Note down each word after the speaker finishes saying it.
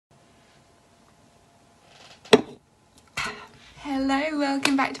Hello,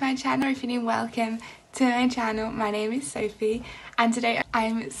 welcome back to my channel. If you're new, welcome to my channel. My name is Sophie and today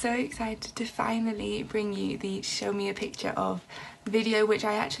I'm so excited to finally bring you the show me a picture of video, which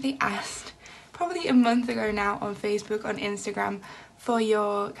I actually asked probably a month ago now on Facebook, on Instagram, for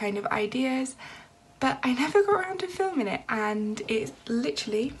your kind of ideas, but I never got around to filming it, and it's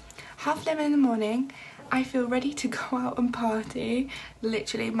literally 11:30 in the morning. I feel ready to go out and party,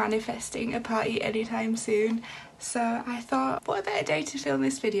 literally manifesting a party anytime soon. So I thought, what a better day to film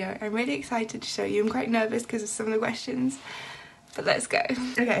this video. I'm really excited to show you. I'm quite nervous because of some of the questions, but let's go.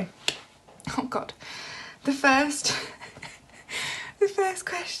 Okay. Oh God. The first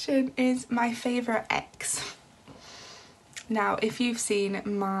question is my favourite ex. Now, if you've seen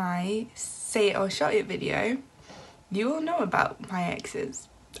my Say It or Shot It video, you all know about my exes.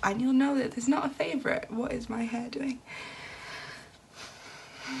 And you'll know that there's not a favourite. What is my hair doing?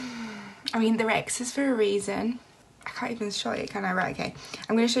 I mean, they're exes for a reason. I can't even show it, can I? Right, okay.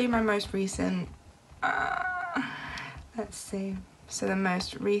 I'm going to show you my most recent... let's see. So the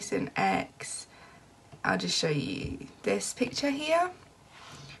most recent ex, I'll just show you this picture here.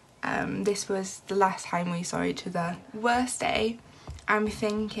 This was the last time we saw each other. Worst day, I'm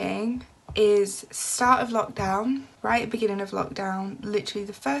thinking, is start of lockdown, right at the beginning of lockdown. Literally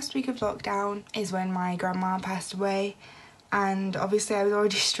the first week of lockdown is when my grandma passed away, and obviously I was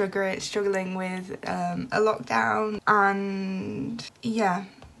already struggling with a lockdown, and yeah,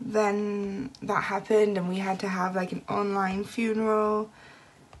 then that happened and we had to have like an online funeral.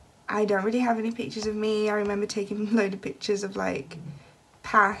 I don't really have any pictures of me. I remember taking a load of pictures of like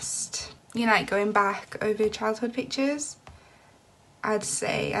past, you know, like going back over childhood pictures. I'd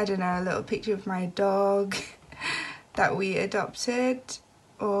say, I don't know, a little picture of my dog that we adopted,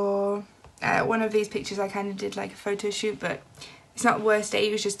 or one of these pictures I kind of did like a photo shoot, but it's not the worst day,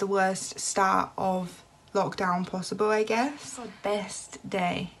 it was just the worst start of lockdown possible, I guess. Best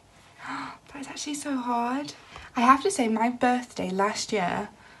day. That's actually so hard. I have to say my birthday last year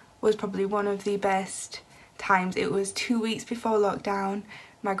was probably one of the best times. It was 2 weeks before lockdown.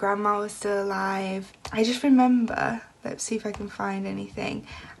 My grandma was still alive. I just remember, let's see if I can find anything.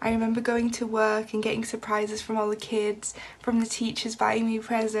 I remember going to work and getting surprises from all the kids, from the teachers buying me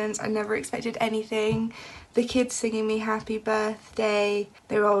presents. I never expected anything. The kids singing me happy birthday.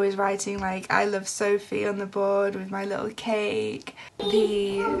 They were always writing like I love Sophie on the board with my little cake.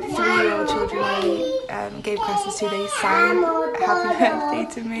 The 3-year-old children I gave classes to, they sang happy birthday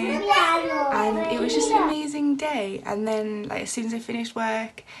to me, and it was just an amazing day. And then like as soon as I finished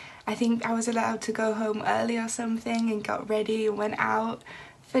work, I think I was allowed to go home early or something, and got ready and went out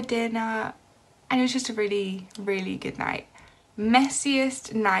for dinner, and it was just a really, really good night.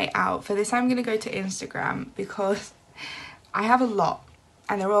 Messiest night out. For this I'm going to go to Instagram because I have a lot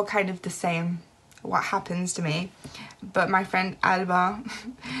and they're all kind of the same, what happens to me. But my friend Alba,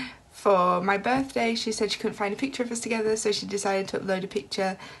 for my birthday, she said she couldn't find a picture of us together, so she decided to upload a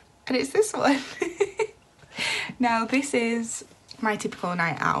picture, and it's this one. Now this is my typical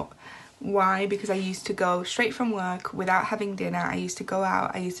night out. Why? Because I used to go straight from work without having dinner. I used to go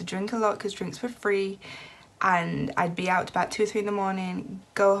out, I used to drink a lot because drinks were free, and I'd be out about 2 or 3 in the morning,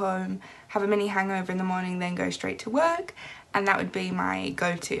 go home, have a mini hangover in the morning, then go straight to work, and that would be my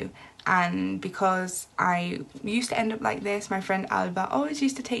go-to. And because I used to end up like this, my friend Alba always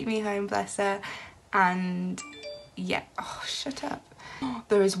used to take me home, bless her. And yeah, oh shut up.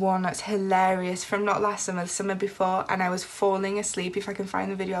 There is one that's hilarious from not last summer, the summer before, and I was falling asleep. If I can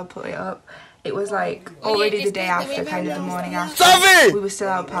find the video, I'll put it up. It was like already the day after, kind of the morning after. Sophie! We were still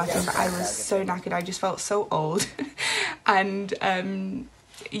out partying, but I was so knackered, I just felt so old. And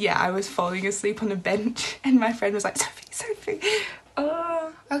yeah, I was falling asleep on a bench and my friend was like, Sophie.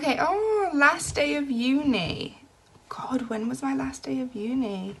 Oh, okay. Oh, last day of uni. God, when was my last day of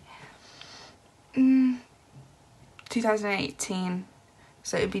uni? 2018.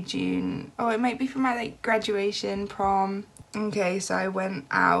 So it'd be June. Oh, it might be for my like graduation, prom. Okay, so I went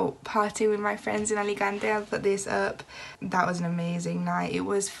out partying with my friends in Alicante. I'll put this up. That was an amazing night. It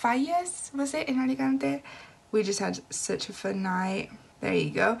was Falles, was it, in Alicante? We just had such a fun night. There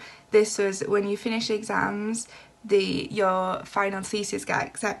you go. This was when you finish exams, your final thesis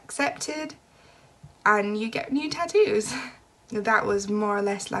gets accepted and you get new tattoos. That was more or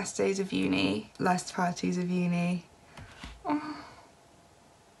less last days of uni, last parties of uni. Oh.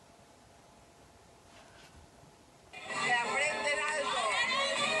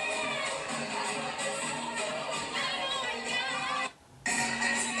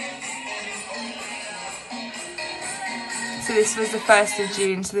 So this was the 1st of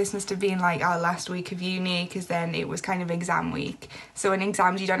June, so this must have been like our last week of uni, because then it was kind of exam week. So in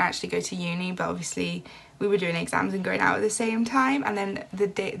exams you don't actually go to uni, but obviously we were doing exams and going out at the same time. And then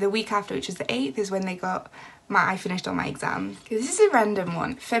the week after, which was the 8th, is when I finished all my exams. Okay, this is a random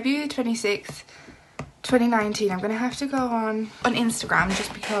one. February 26th, 2019. I'm gonna have to go on Instagram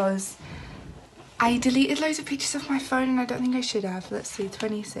just because I deleted loads of pictures off my phone and I don't think I should have. Let's see,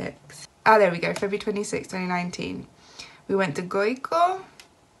 26. Ah, there we go, February 26th, 2019. We went to Goiko,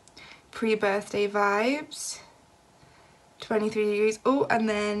 pre-birthday vibes, 23 degrees. Oh, and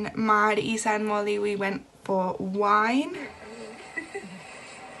then Mad, Isa and Molly, we went for wine.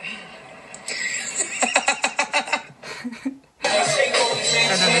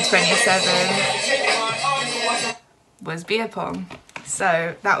 And then the 27th was beer pong.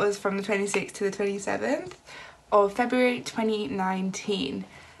 So that was from the 26th to the 27th of February 2019.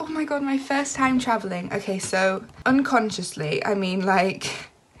 Oh my god, my first time travelling. Okay, so unconsciously, I mean like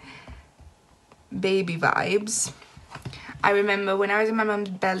baby vibes. I remember when I was in my mum's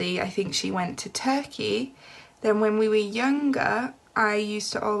belly, I think she went to Turkey. Then when we were younger, I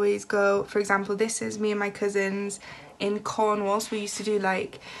used to always go, for example, this is me and my cousins in Cornwall. So we used to do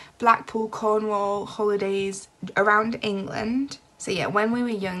like Blackpool, Cornwall holidays around England. So yeah, when we were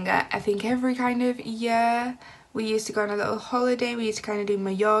younger, I think every kind of year we used to go on a little holiday. We used to kind of do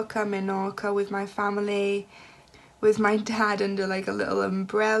Mallorca, Menorca with my family, with my dad under like a little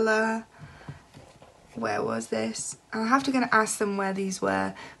umbrella. Where was this? I'll have to go and ask them where these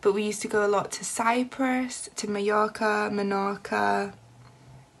were. But we used to go a lot to Cyprus, to Mallorca, Menorca.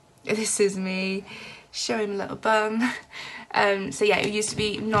 This is me showing a little bum. So yeah, it used to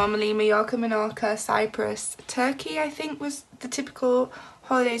be normally Mallorca, Menorca, Cyprus, Turkey, I think was the typical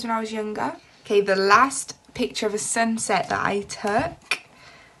holidays when I was younger. Okay, the last picture of a sunset that I took.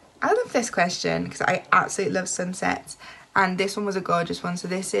 I love this question because I absolutely love sunsets, and this one was a gorgeous one. So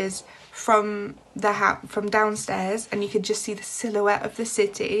this is from from downstairs, and you could just see the silhouette of the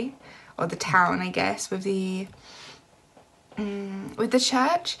city, or the town I guess, with the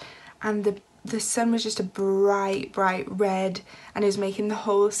church, and the sun was just a bright red, and it was making the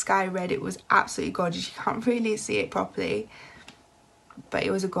whole sky red. It was absolutely gorgeous. You can't really see it properly, but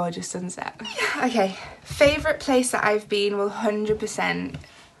it was a gorgeous sunset. Okay, favourite place that I've been will 100%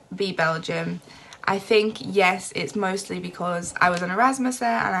 be Belgium. I think, yes, it's mostly because I was on Erasmus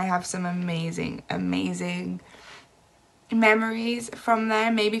there and I have some amazing memories from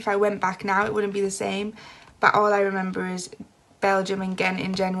there. Maybe if I went back now it wouldn't be the same, but all I remember is Belgium and Ghent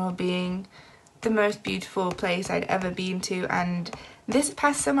in general being the most beautiful place I'd ever been to. And this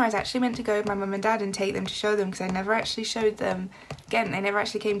past summer I was actually meant to go with my mum and dad and take them to show them, because I never actually showed them Ghent. They never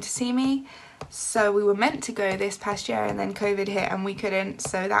actually came to see me, so we were meant to go this past year and then COVID hit and we couldn't.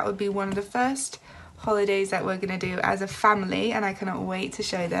 So that would be one of the first holidays that we're gonna do as a family, and I cannot wait to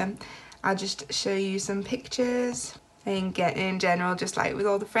show them. I'll just show you some pictures. And Ghent in general, just like with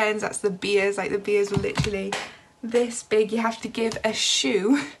all the friends, that's the beers. Like the beers were literally this big. You have to give a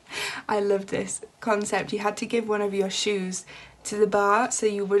shoe. I love this concept. You had to give one of your shoes to the bar so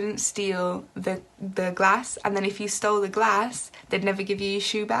you wouldn't steal the glass, and then if you stole the glass they'd never give you your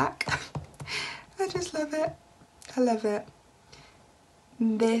shoe back. I just love it. I love it.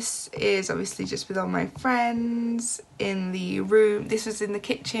 This is obviously just with all my friends in the room. This was in the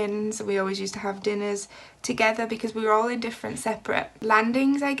kitchen, so we always used to have dinners together because we were all in different separate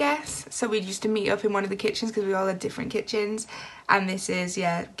landings, I guess. So we used to meet up in one of the kitchens because we all had different kitchens. And this is,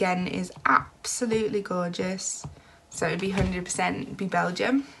 yeah, Ghent is absolutely gorgeous. So it'd be 100% be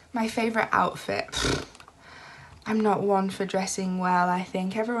Belgium. My favourite outfit. I'm not one for dressing well, I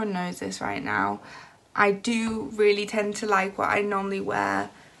think. Everyone knows this right now. I do really tend to like what I normally wear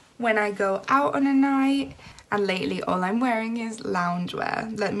when I go out on a night, and lately all I'm wearing is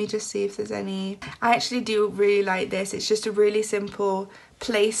loungewear. Let me just see if there's any. I actually do really like this. It's just a really simple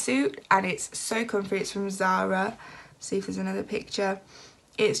play suit and it's so comfy. It's from Zara. See if there's another picture.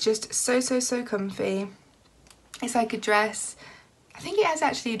 It's just so comfy. It's like a dress. I think it has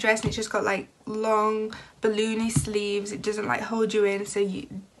actually a dress, and it's just got like long balloony sleeves. It doesn't like hold you in, so it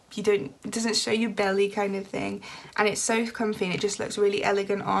doesn't show your belly kind of thing, and it's so comfy and it just looks really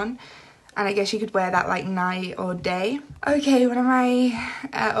elegant on, and I guess you could wear that like night or day. Okay, one of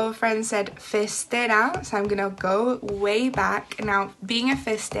my old friends said festera, so I'm gonna go way back. Now, being a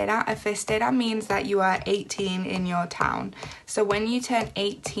festera means that you are 18 in your town. So when you turn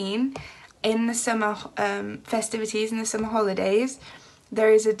 18 in the summer festivities, in the summer holidays,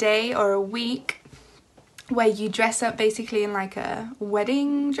 there is a day or a week where you dress up basically in like a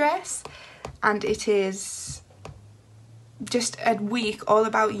wedding dress, and it is just a week all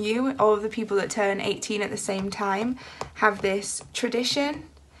about you. All of the people that turn 18 at the same time have this tradition,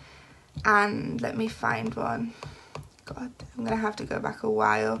 and let me find one. God, I'm gonna have to go back a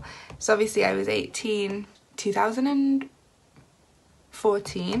while. So obviously I was 18,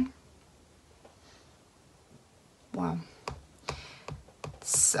 2014. Wow.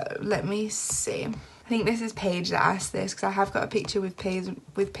 So let me see. I think this is Paige that asked this, because I have got a picture with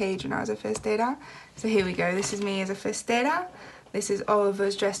Paige when I was a first aider. So here we go. This is me as a first aider. This is all of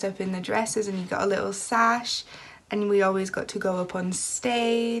us dressed up in the dresses, and you got a little sash, and we always got to go up on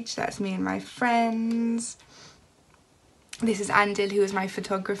stage. That's me and my friends. This is Andil, who was my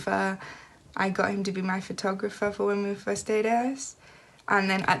photographer. I got him to be my photographer for when we were first aiders. And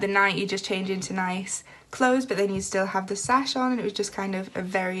then at the night you just change into nice clothes, but then you still have the sash on, and it was just kind of a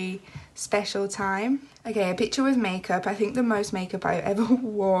very special time. Okay, a picture with makeup. I think the most makeup I've ever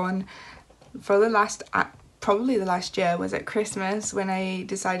worn for the last, probably the last year, was at Christmas when I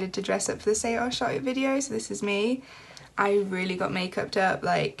decided to dress up for the Say It or Shot It video. So this is me. I really got makeuped up.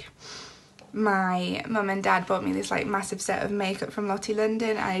 Like, my mum and dad bought me this like massive set of makeup from Lottie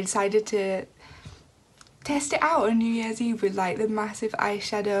London. I decided to test it out on New Year's Eve with like the massive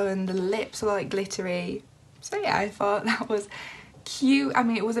eyeshadow, and the lips were like glittery. So yeah, I thought that was cute. I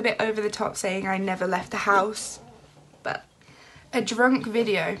mean, it was a bit over the top saying I never left the house, but a drunk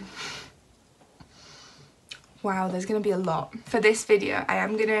video. Wow, there's gonna be a lot. For this video, I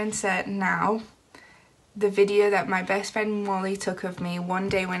am gonna insert now the video that my best friend Molly took of me one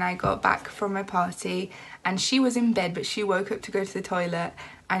day when I got back from a party, and she was in bed but she woke up to go to the toilet,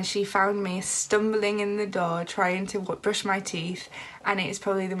 and she found me stumbling in the door trying to brush my teeth, and it is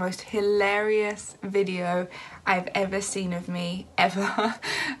probably the most hilarious video I've ever seen of me, ever.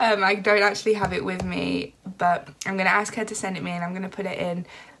 I don't actually have it with me, but I'm gonna ask her to send it me and I'm gonna put it in.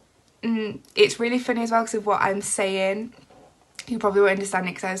 It's really funny as well because of what I'm saying. You probably won't understand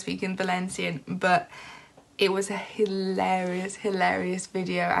it because I was speaking Valencian, but it was a hilarious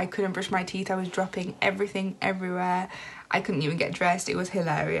video. I couldn't brush my teeth. I was dropping everything everywhere. I couldn't even get dressed. It was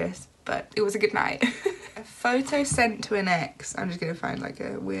hilarious, but it was a good night. A photo sent to an ex. I'm just gonna find like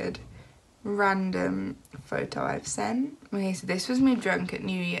a weird random photo I've sent. Okay, so this was me drunk at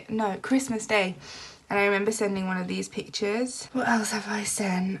Christmas Day, and I remember sending one of these pictures. What else have I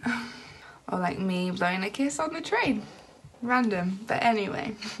sent? Or like me blowing a kiss on the train. Random, but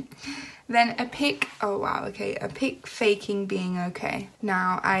anyway. Then a pic, oh wow, okay, a pic faking being okay.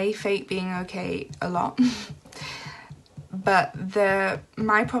 Now, I fake being okay a lot. But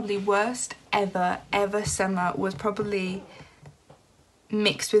my probably worst ever summer was probably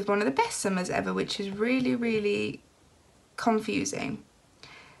mixed with one of the best summers ever, which is really confusing.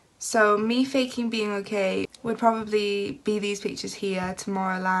 So me faking being okay would probably be these pictures here,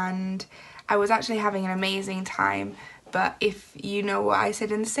 Tomorrowland. I was actually having an amazing time, but if you know what I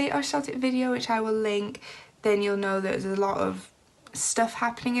said in the Say It or Shot It video, which I will link, then you'll know there's a lot of stuff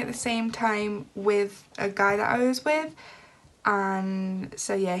happening at the same time with a guy that I was with. And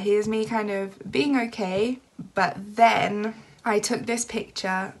so yeah, here's me kind of being okay, but then I took this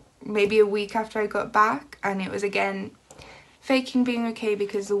picture maybe a week after I got back, and it was again faking being okay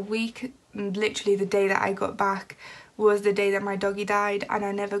because the week, literally the day that I got back was the day that my doggy died, and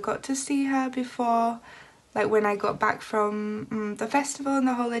I never got to see her before, like when I got back from the festival and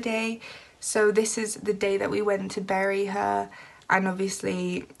the holiday. So this is the day that we went to bury her, and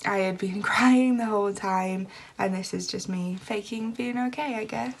obviously I had been crying the whole time, and this is just me faking being okay, I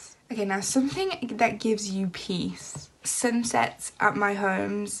guess. Okay, now something that gives you peace. Sunsets at my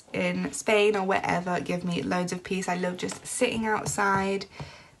homes in Spain or wherever give me loads of peace. I love just sitting outside.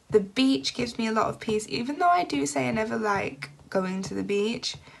 The beach gives me a lot of peace, even though I do say I never like going to the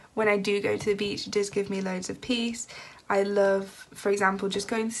beach. When I do go to the beach, it does give me loads of peace. I love, for example, just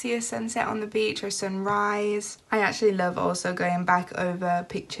going to see a sunset on the beach or sunrise. I actually love also going back over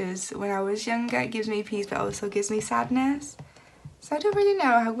pictures when I was younger. It gives me peace, but also gives me sadness. So I don't really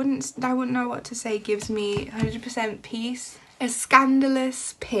know. I wouldn't know what to say gives me 100% peace. A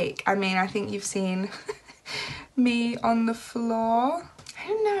scandalous pic. I mean, I think you've seen me on the floor. I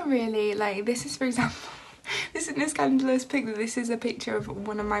don't know really. Like, this is, for example, this isn't a scandalous pic, but this is a picture of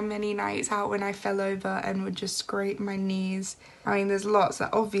one of my many nights out when I fell over and would just scrape my knees. I mean, there's lots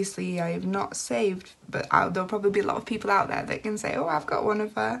that obviously I have not saved, but there'll probably be a lot of people out there that can say, oh, I've got one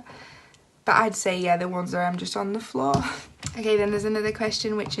of her. But I'd say, yeah, the ones where I'm just on the floor. Okay, then there's another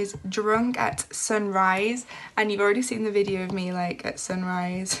question, which is drunk at sunrise. And you've already seen the video of me, like, at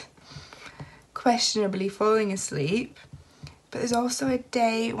sunrise, questionably falling asleep. But there's also a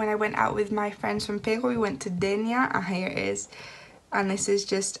day when I went out with my friends from Peru. We went to Denia, and here it is. And this is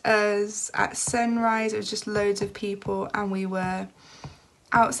just us at sunrise. It was just loads of people, and we were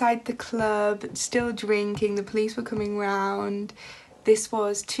outside the club, still drinking. The police were coming round. This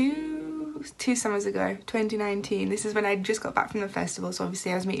was 2 2 summers ago, 2019. This is when I just got back from the festival, so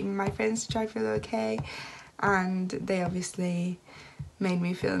obviously I was meeting my friends to try to feel okay, and they obviously made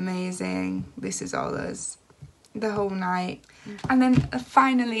me feel amazing. This is all us, the whole night. And then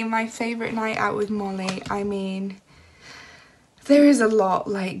finally, my favourite night out with Molly. I mean, there is a lot,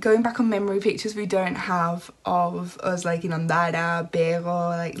 like going back on memory pictures we don't have of us like in Ondara, Pero,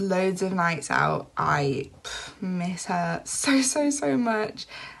 like loads of nights out. I miss her so much.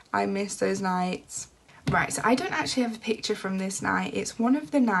 I miss those nights. Right, so I don't actually have a picture from this night. It's one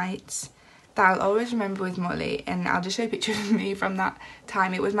of the nights that I'll always remember with Molly, and I'll just show a picture of me from that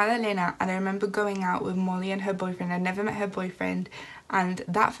time. It was Madalena, and I remember going out with Molly and her boyfriend. I'd never met her boyfriend, and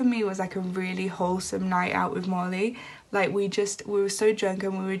that for me was like a really wholesome night out with Molly. Like we were so drunk,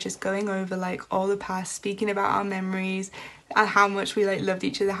 and we were just going over like all the past, speaking about our memories and how much we like loved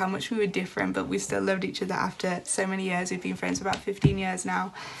each other, how much we were different, but we still loved each other after so many years. We've been friends for about 15 years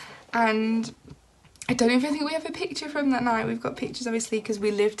now, and I don't even think we have a picture from that night. We've got pictures obviously because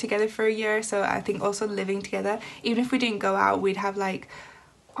we lived together for a year, so I think also living together, even if we didn't go out, we'd have like,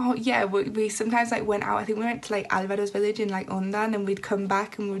 oh yeah, we sometimes like went out. I think we went to like Alvaro's village in like Ondan, and we'd come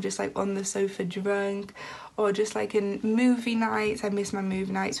back and we were just like on the sofa drunk, or just like in movie nights. I miss my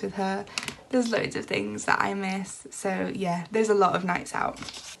movie nights with her. There's loads of things that I miss, so yeah, there's a lot of nights out.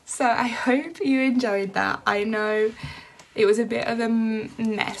 So I hope you enjoyed that. I know it was a bit of a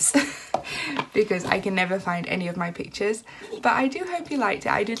mess because I can never find any of my pictures, but I do hope you liked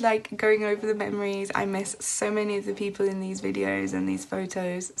it. I did like going over the memories. I miss so many of the people in these videos and these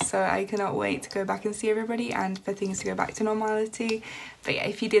photos, so I cannot wait to go back and see everybody and for things to go back to normality. But yeah,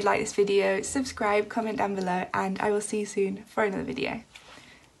 if you did like this video, subscribe, comment down below, and I will see you soon for another video.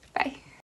 Bye.